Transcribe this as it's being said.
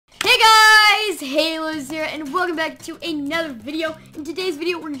here, and welcome back to another video. In today's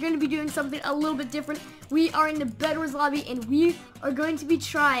video, we're going to be doing something a little bit different. We are in the Bedwars lobby, and we are going to be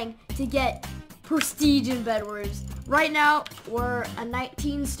trying to get prestige in Bedwars. Right now, we're a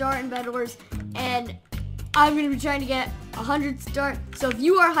 19 star in Bedwars, and I'm going to be trying to get 100 star. So if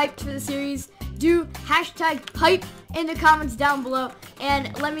you are hyped for the series, do hashtag hype in the comments down below,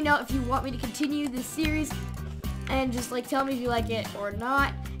 and let me know if you want me to continue this series, and just like tell me if you like it or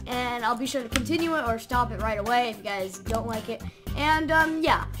not. And I'll be sure to continue it or stop it right away if you guys don't like it. And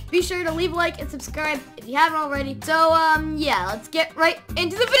yeah, be sure to leave a like and subscribe if you haven't already. So yeah, let's get right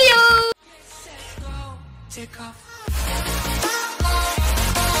into the video. Take off.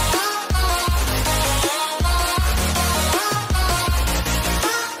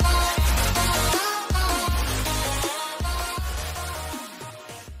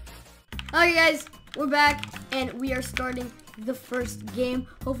 Alright guys, we're back and we are starting the first game.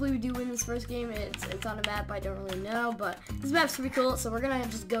 Hopefully we do win this first game. It's on a map I don't really know, but this map's pretty cool, so we're gonna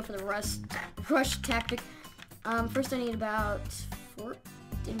just go for the rush tactic. First I need about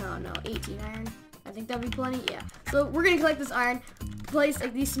 18 iron. I think that'd be plenty. Yeah. So we're gonna collect this iron, place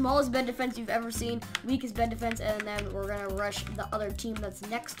like the smallest bed defense you've ever seen, weakest bed defense, and then we're gonna rush the other team that's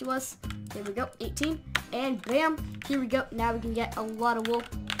next to us. Here we go, 18, and bam, here we go. Now we can get a lot of wool.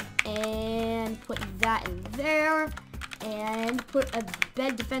 And put that in there, and put a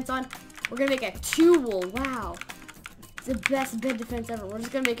bed defense on. We're gonna make a 2 wool. Wow, it's the best bed defense ever. We're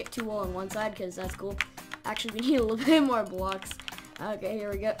just gonna make it 2 wool on one side because that's cool. Actually, we need a little bit more blocks. Okay,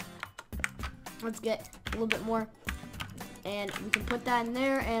 here we go. Let's get a little bit more, and we can put that in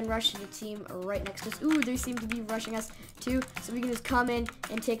there and rush the team right next to us. Ooh, they seem to be rushing us too, so we can just come in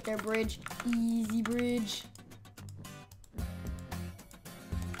and take their bridge. Easy bridge.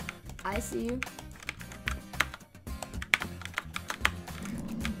 I see you.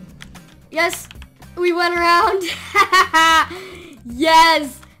 Yes, we went around.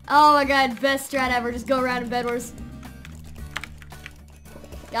 Yes. Oh my god, best strat ever. Just go around in Bedwars.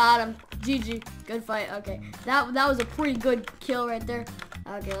 Got him. GG. Good fight. Okay, that was a pretty good kill right there.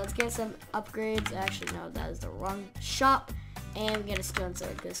 Okay, let's get some upgrades. Actually, no, that is the wrong shop. And we get a stone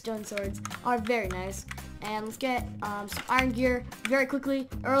sword because stone swords are very nice. And let's get some iron gear very quickly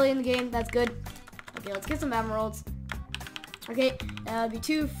early in the game. That's good. Okay, let's get some emeralds. Okay, that'll be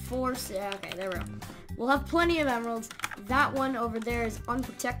 2, 4, 6. Okay, there we go. We'll have plenty of emeralds. That one over there is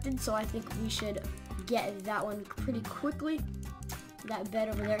unprotected, so I think we should get that one pretty quickly. That bed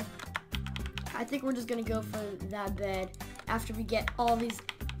over there. I think we're just gonna go for that bed after we get all these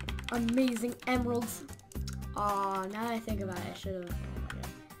amazing emeralds. Oh, now that I think about it, I should have.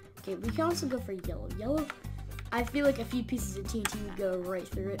 Okay, we can also go for yellow. Yellow, I feel like a few pieces of TNT would go right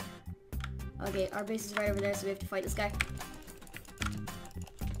through it. Okay, our base is right over there, so we have to fight this guy.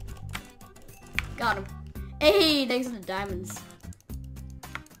 Got him. Hey, thanks for the diamonds.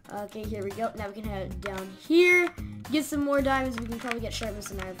 Okay, here we go. Now we can head down here, get some more diamonds. We can probably get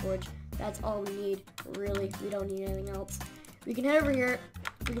sharpness and iron forge. That's all we need, really. We don't need anything else. We can head over here.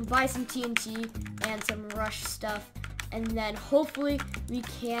 We can buy some TNT and some rush stuff. And then hopefully we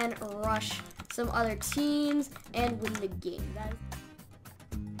can rush some other teams and win the game. That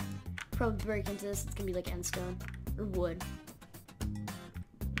probably break into this. It's gonna be like endstone or wood.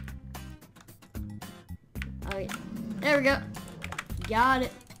 Alright, there we go. Got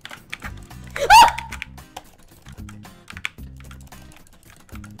it. Ah!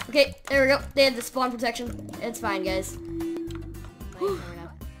 Okay, there we go. They had the spawn protection. It's fine, guys.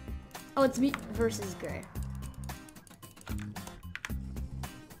 Oh, it's me versus Gray.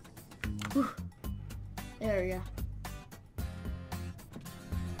 Whew. There we go.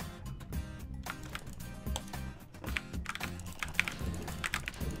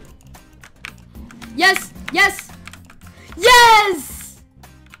 Yes! Yes! Yes!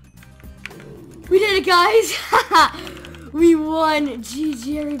 We did it, guys! We won!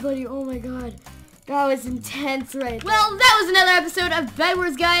 GG, everybody. Oh my god. That was intense right there. Well, that was another episode of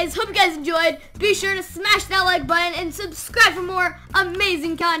Bedwars, guys. Hope you guys enjoyed. Be sure to smash that like button and subscribe for more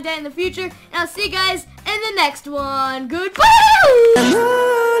amazing content in the future. And I'll see you guys in the next one.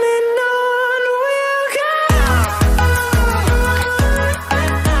 Goodbye!